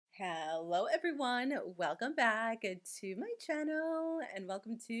Hello everyone, welcome back to my channel and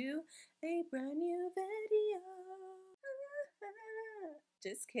welcome to a brand new video.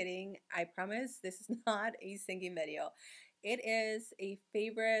 Just kidding, I promise this is not a singing video. It is a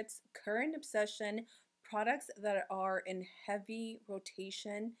favorites, current obsession, products that are in heavy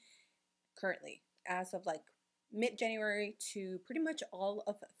rotation currently as of like mid-January to pretty much all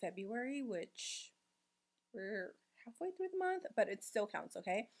of February, which we're halfway through the month, but it still counts,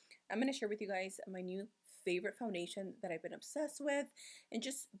 okay? I'm going to share with you guys my new favorite foundation that I've been obsessed with and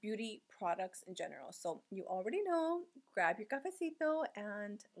just beauty products in general. So you already know, grab your cafecito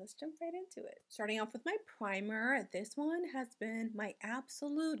and let's jump right into it. Starting off with my primer, this one has been my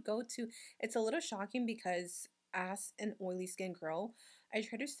absolute go-to. It's a little shocking because as an oily skin girl, I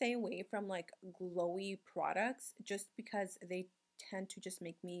try to stay away from like glowy products just because they tend to just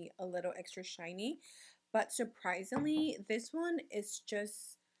make me a little extra shiny. But surprisingly, this one is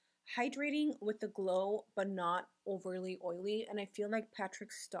just hydrating with the glow, but not overly oily. And I feel like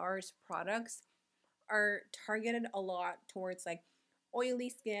Patrick Starr's products are targeted a lot towards like oily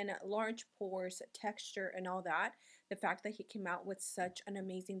skin, large pores, texture, and all that. The fact that he came out with such an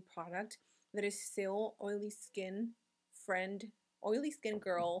amazing product that is still oily skin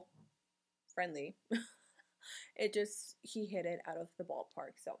girl friendly. He hit it out of the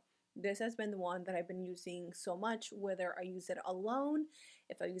ballpark. So this has been the one that I've been using so much, whether I use it alone,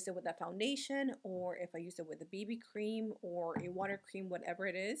 if I use it with a foundation, or if I use it with a BB cream or a water cream, whatever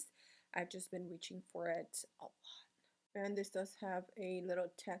it is. I've just been reaching for it a lot. And this does have a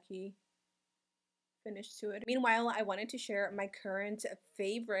little tacky finish to it. Meanwhile, I wanted to share my current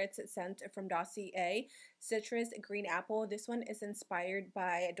favorite scent from Dossier, Citrus Green Apple. This one is inspired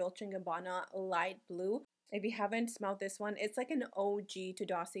by Dolce & Gabbana Light Blue. If you haven't smelled this one, it's like an OG to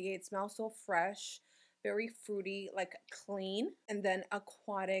Dossier. It smells so fresh, very fruity, like clean. And then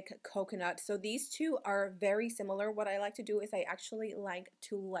Aquatic Coconut. So these two are very similar. What I like to do is I actually like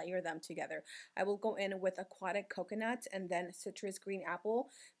to layer them together. I will go in with Aquatic Coconut and then Citrus Green Apple,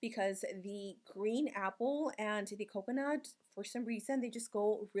 because the green apple and the coconut, for some reason, they just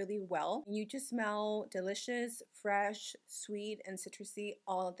go really well. You just smell delicious, fresh, sweet, and citrusy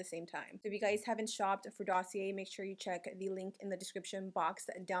all at the same time. So if you guys haven't shopped for Dossier, make sure you check the link in the description box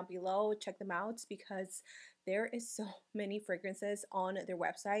down below. Check them out because there is so many fragrances on their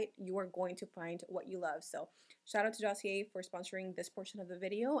website. You are going to find what you love. So shout out to Dossier for sponsoring this portion of the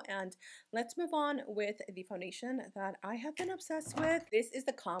video. And let's move on with the foundation that I have been obsessed with. This is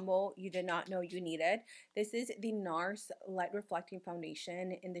the combo you did not know you needed. This is the NARS Light Reflecting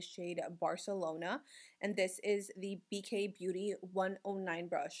Foundation in the shade Barcelona. And this is the BK Beauty 109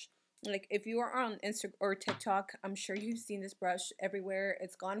 brush. Like if you are on Instagram or TikTok, I'm sure you've seen this brush everywhere.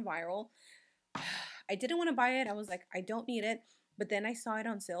 It's gone viral. I didn't want to buy it. I was like, I don't need it. But then I saw it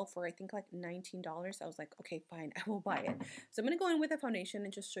on sale for I think like $19. I was like, okay, fine, I will buy it. So I'm going to go in with a foundation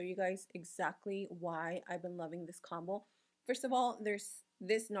and just show you guys exactly why I've been loving this combo. First of all, there's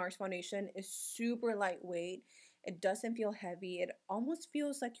this NARS foundation is super lightweight. It doesn't feel heavy. It almost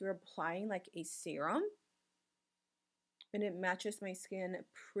feels like you're applying like a serum. And it matches my skin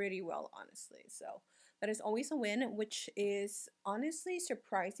pretty well, honestly. So that is always a win, which is honestly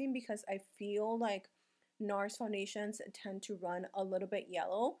surprising because I feel like NARS foundations tend to run a little bit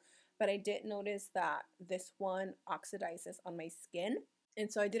yellow, but I did notice that this one oxidizes on my skin.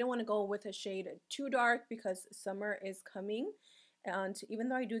 And so I didn't want to go with a shade too dark because summer is coming. And even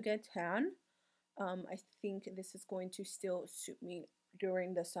though I do get tan, I think this is going to still suit me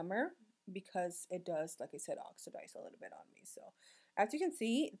during the summer, because it does, like I said, oxidize a little bit on me. So as you can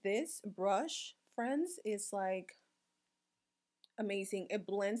see, this brush, friends, is like amazing. It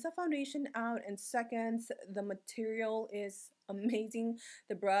blends the foundation out in seconds. The material is amazing.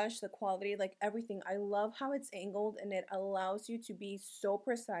 The brush, the quality, like everything. I love how it's angled and it allows you to be so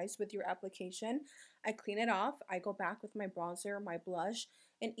precise with your application. I clean it off. I go back with my bronzer, my blush,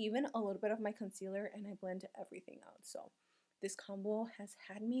 and even a little bit of my concealer, and I blend everything out. So this combo has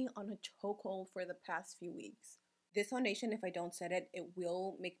had me on a chokehold for the past few weeks. This foundation, if I don't set it, it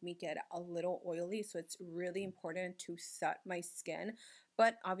will make me get a little oily. So it's really important to set my skin.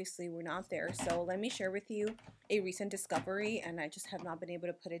 But obviously we're not there. So let me share with you a recent discovery, and I just have not been able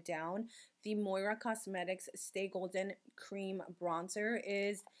to put it down. The Moira Cosmetics Stay Golden Cream Bronzer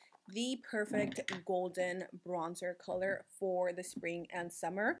is the perfect golden bronzer color for the spring and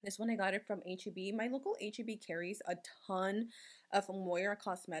summer. This one I got it from H-E-B. My local H-E-B carries a ton of Moira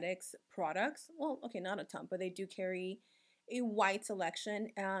Cosmetics products. Well, okay, not a ton, but they do carry a wide selection,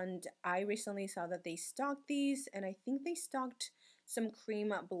 and I recently saw that they stocked these, and I think they stocked some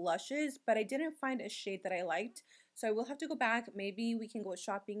cream blushes, but I didn't find a shade that I liked. So I will have to go back. Maybe we can go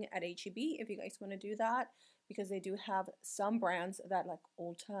shopping at H-E-B if you guys want to do that, because they do have some brands that like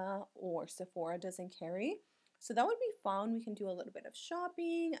Ulta or Sephora doesn't carry. So that would be fun. We can do a little bit of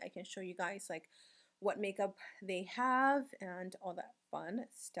shopping. I can show you guys like what makeup they have and all that fun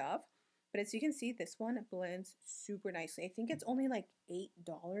stuff. But as you can see, this one blends super nicely. I think it's only like $8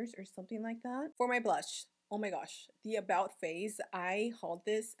 or something like that. For my blush, oh my gosh, the About Face, I hauled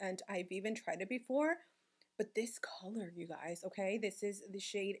this and I've even tried it before. But this color, you guys, okay? This is the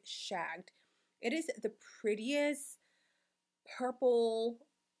shade Shagged. It is the prettiest purple,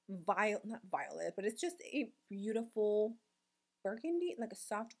 not violet, but it's just a beautiful burgundy, like a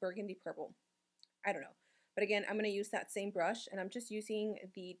soft burgundy purple. I don't know. But again, I'm going to use that same brush, and I'm just using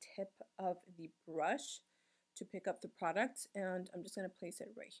the tip of the brush to pick up the product, and I'm just going to place it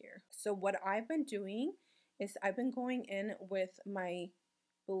right here. So what I've been doing is I've been going in with my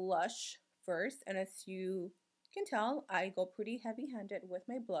blush first, and as you can tell, I go pretty heavy-handed with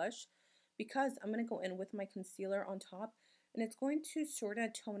my blush because I'm going to go in with my concealer on top, and it's going to sort of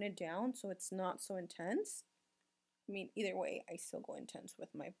tone it down so it's not so intense. I mean, either way, I still go intense with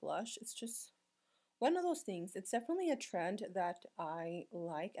my blush. It's just one of those things. It's definitely a trend that I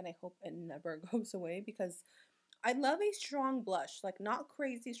like, and I hope it never goes away because I love a strong blush, like not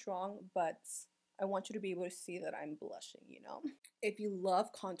crazy strong, but I want you to be able to see that I'm blushing, you know? If you love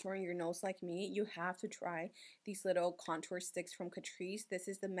contouring your nose like me, you have to try these little contour sticks from Catrice. This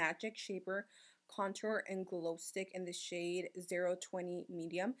is the Magic Shaper Contour and Glow Stick in the shade 020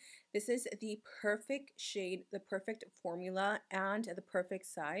 Medium. This is the perfect shade, the perfect formula, and the perfect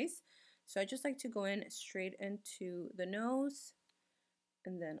size. So I just like to go in straight into the nose,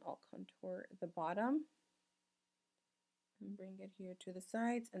 and then I'll contour the bottom and bring it here to the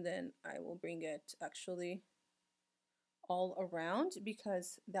sides, and then I will bring it actually all around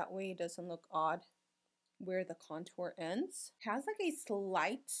because that way it doesn't look odd where the contour ends. It has like a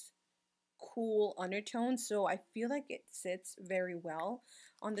slight cool undertone, so I feel like it sits very well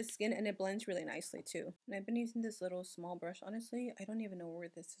on the skin and it blends really nicely too. And I've been using this little small brush. Honestly, I don't even know where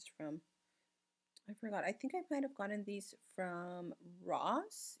this is from. I forgot. I think I might have gotten these from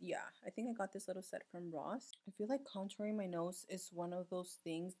Ross. Yeah, I think I got this little set from Ross. I feel like contouring my nose is one of those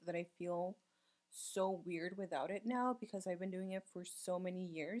things that I feel so weird without it now because I've been doing it for so many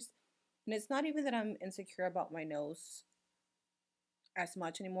years. And it's not even that I'm insecure about my nose as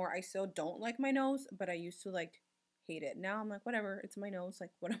much anymore. I still don't like my nose, but I used to like hate it. Now I'm like, whatever, it's my nose.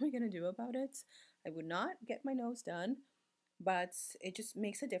 Like, what am I gonna do about it? I would not get my nose done, but it just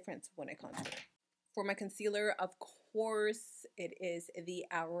makes a difference when I contour. For my concealer, of course, it is the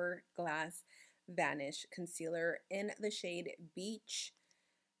Hourglass Vanish Concealer in the shade Beach.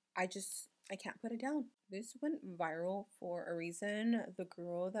 I can't put it down. This went viral for a reason. The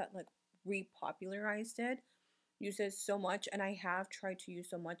girl that like repopularized it uses so much, and I have tried to use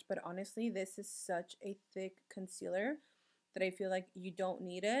so much, but honestly, this is such a thick concealer that I feel like you don't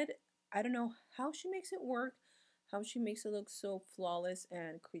need it. I don't know how she makes it work, how she makes it look so flawless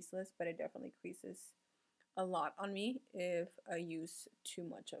and creaseless, but it definitely creases a lot on me if I use too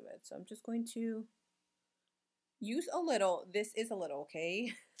much of it. So I'm just going to use a little. This is a little,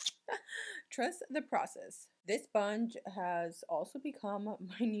 okay? Trust the process. This sponge has also become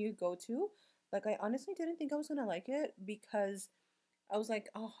my new go-to. Like, I honestly didn't think I was gonna like it because I was like,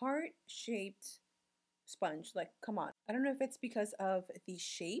 a heart-shaped sponge, like, come on. I don't know if it's because of the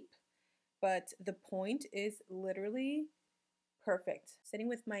shape, but the point is literally perfect. Sitting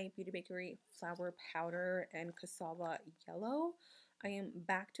with my Beauty Bakery Flower Powder and Cassava Yellow. I am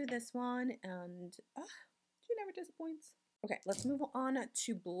back to this one, and she never disappoints. Okay, let's move on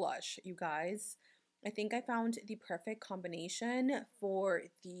to blush, you guys. I think I found the perfect combination for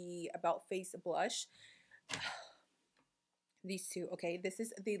the About Face blush. These two, okay? This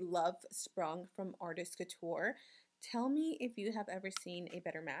is the Love Sprung from Artist Couture. Tell me if you have ever seen a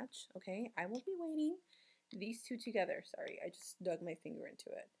better match, okay? I will be waiting. These two together, sorry, I just dug my finger into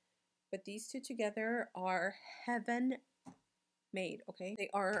it. But these two together are heaven made, okay?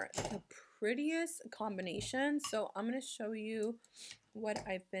 They are the prettiest combination. So I'm going to show you what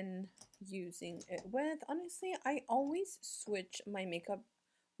I've been using it with. Honestly, I always switch my makeup,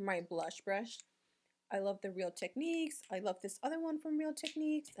 my blush brush. I love the Real Techniques. I love this other one from Real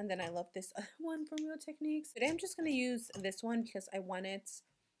Techniques. And then I love this other one from Real Techniques. Today I'm just going to use this one because I want it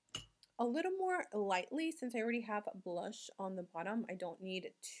a little more lightly. Since I already have blush on the bottom, I don't need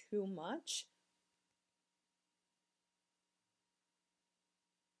too much.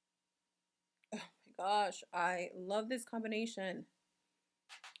 Oh my gosh, I love this combination.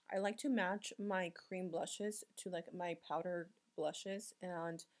 I like to match my cream blushes to like my powder blushes,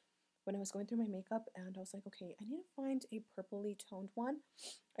 and when I was going through my makeup, and I was like, okay, I need to find a purpley toned one.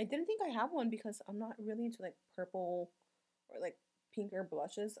 I didn't think I have one because I'm not really into like purple or like pinker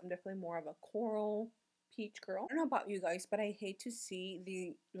blushes. I'm definitely more of a coral peach girl. I don't know about you guys, but I hate to see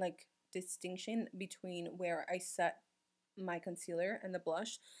the like distinction between where I set my concealer and the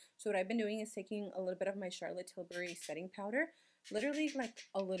blush. So what I've been doing is taking a little bit of my Charlotte Tilbury setting powder, literally like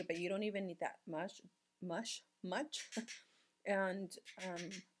a little bit. You don't even need that much. And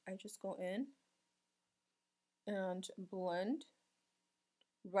I just go in and blend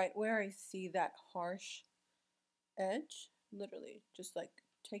right where I see that harsh edge. Literally, just like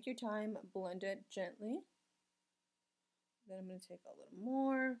take your time, blend it gently. Then I'm going to take a little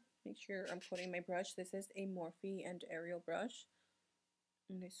more. Make sure I'm coating my brush. This is a Morphe and Ariel brush.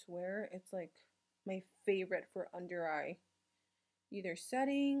 And I swear it's like my favorite for under eye, either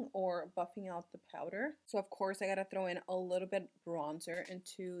setting or buffing out the powder. So of course I gotta throw in a little bit bronzer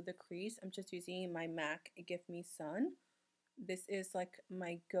into the crease. I'm just using my MAC Give Me Sun. This is like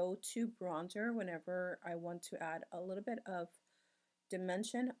my go-to bronzer whenever I want to add a little bit of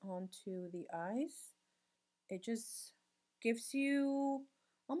dimension onto the eyes. It just gives you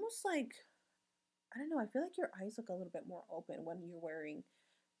almost like, I don't know, I feel like your eyes look a little bit more open when you're wearing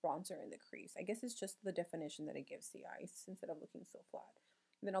bronzer in the crease. I guess it's just the definition that it gives the eyes instead of looking so flat.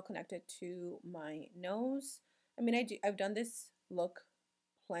 And then I'll connect it to my nose. I mean, I've done this look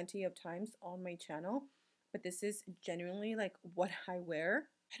plenty of times on my channel, but this is genuinely like what I wear.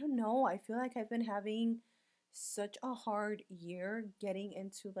 I don't know. I feel like I've been having such a hard year getting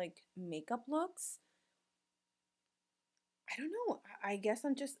into like makeup looks. I don't know. I guess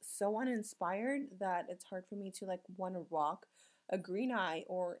I'm just so uninspired that it's hard for me to like want to rock a green eye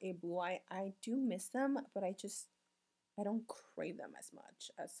or a blue eye. I do miss them, but I don't crave them as much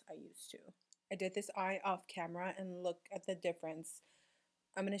as I used to. I did this eye off camera and look at the difference.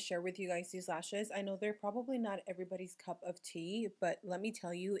 I'm going to share with you guys these lashes. I know they're probably not everybody's cup of tea, but let me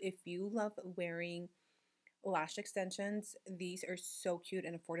tell you, if you love wearing lash extensions, these are so cute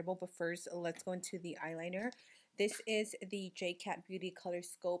and affordable. But first, let's go into the eyeliner. This is the JCat Beauty Color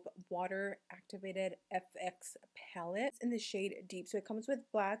Scope Water Activated FX palette. It's in the shade Deep. So it comes with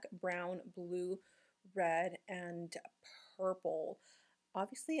black, brown, blue, red, and purple.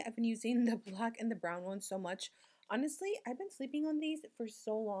 Obviously, I've been using the black and the brown one so much. Honestly, I've been sleeping on these for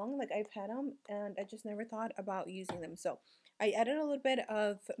so long. Like, I've had them and I just never thought about using them. So I added a little bit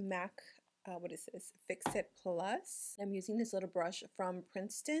of MAC, what is this? Fix It Plus. I'm using this little brush from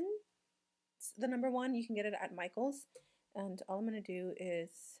Princeton. It's the number one. You can get it at Michael's. And all I'm going to do is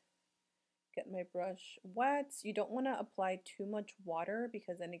get my brush wet. You don't want to apply too much water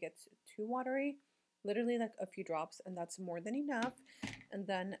because then it gets too watery. Literally like a few drops, and that's more than enough. And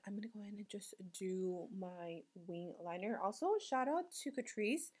then I'm going to go in and just do my wing liner. Also, shout out to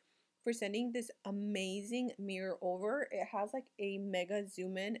Catrice for sending this amazing mirror over. It has like a mega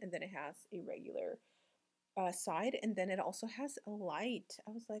zoom in, and then it has a regular side, and then it also has a light.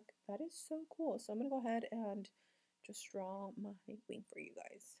 I was like, that is so cool. So I'm going to go ahead and just draw my wing for you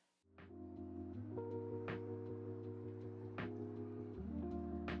guys.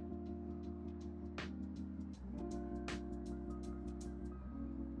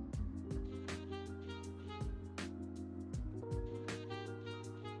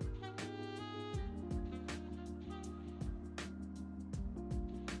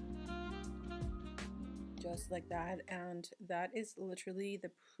 Just like that, and that is literally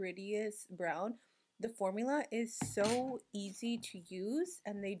the prettiest brown. The formula is so easy to use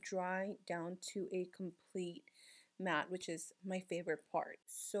and they dry down to a complete matte, which is my favorite part.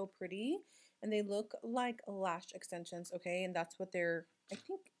 So pretty, and they look like lash extensions, okay? And that's what they're, I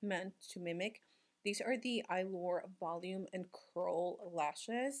think, meant to mimic. These are the Eyelure Volume and Curl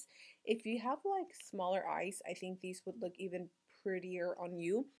lashes. If you have like smaller eyes, I think these would look even prettier on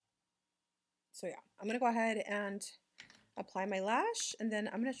you. So yeah, I'm going to go ahead and apply my lash, and then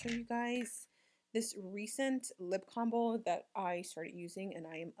I'm going to show you guys this recent lip combo that I started using and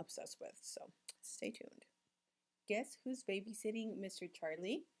I am obsessed with. So stay tuned. Guess who's babysitting Mr.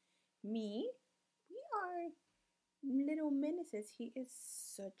 Charlie? Me. We are little menaces. He is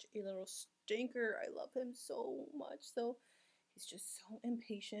such a little stinker. I love him so much. So he's just so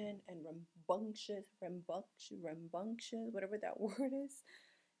impatient and rambunctious, whatever that word is.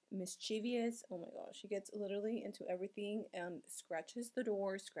 Mischievous. Oh my gosh, he gets literally into everything and scratches the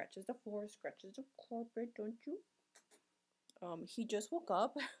door, scratches the floor, scratches the carpet, don't you? He just woke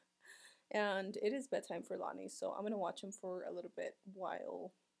up and it is bedtime for Lonnie, so I'm gonna watch him for a little bit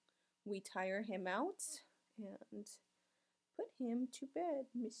while we tire him out and put him to bed,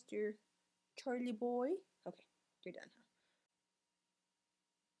 Mr. Charlie boy. Okay, you're done.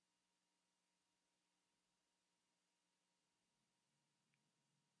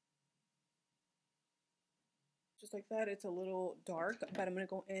 just like that. It's a little dark, but I'm going to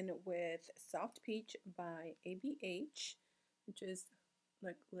go in with Soft Peach by ABH, which is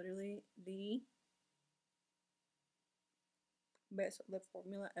like literally the best lip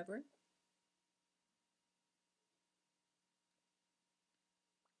formula ever.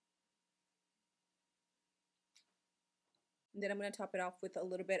 And then I'm going to top it off with a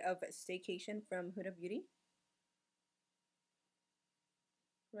little bit of Staycation from Huda Beauty.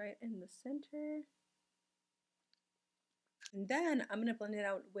 Right in the center. And then I'm going to blend it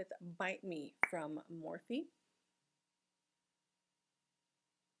out with Bite Me from Morphe.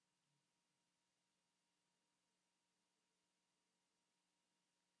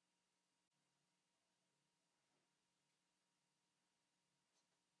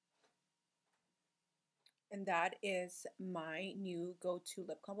 And that is my new go-to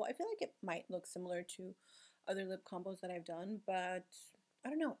lip combo. I feel like it might look similar to other lip combos that I've done, but I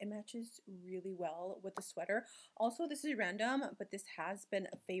don't know, it matches really well with the sweater. Also, this is random, but this has been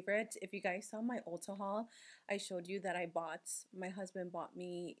a favorite. If you guys saw my Ulta haul, I showed you that my husband bought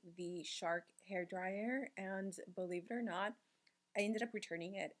me the Shark hair dryer, and believe it or not, I ended up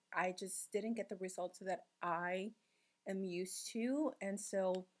returning it. I just didn't get the results that I am used to, and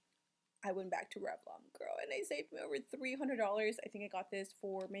so I went back to Revlon, girl, and they saved me over $300. I think I got this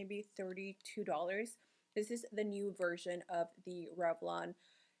for maybe $32. This is the new version of the Revlon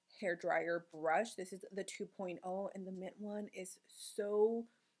hair dryer brush. This is the 2.0, and the mint one is so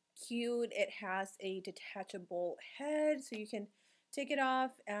cute. It has a detachable head, so you can take it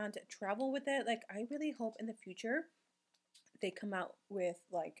off and travel with it. Like, I really hope in the future they come out with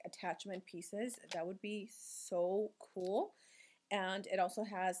like attachment pieces. That would be so cool. And it also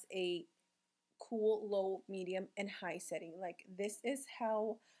has a cool low, medium, and high setting. Like, this is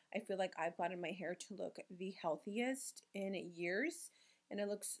how I feel like I've gotten my hair to look the healthiest in years, and it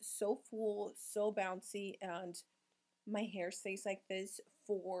looks so full, so bouncy, and my hair stays like this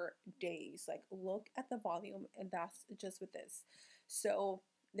for days. Like, look at the volume, and that's just with this. So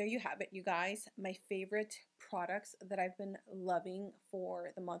there you have it, you guys. My favorite products that I've been loving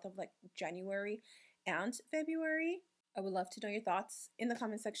for the month of like January and February. I would love to know your thoughts in the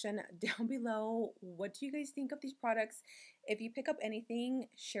comment section down below. What do you guys think of these products? If you pick up anything,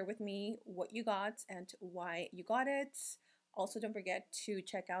 share with me what you got and why you got it. Also, don't forget to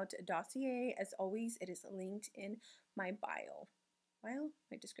check out Dossier. As always, it is linked in my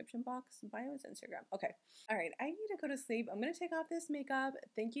my description box. Bio is Instagram. Okay. All right. I need to go to sleep. I'm going to take off this makeup.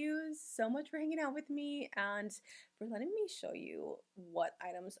 Thank you so much for hanging out with me and for letting me show you what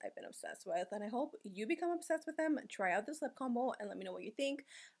items I've been obsessed with. And I hope you become obsessed with them. Try out this lip combo and let me know what you think.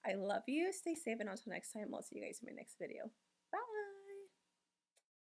 I love you. Stay safe. And until next time, I'll see you guys in my next video.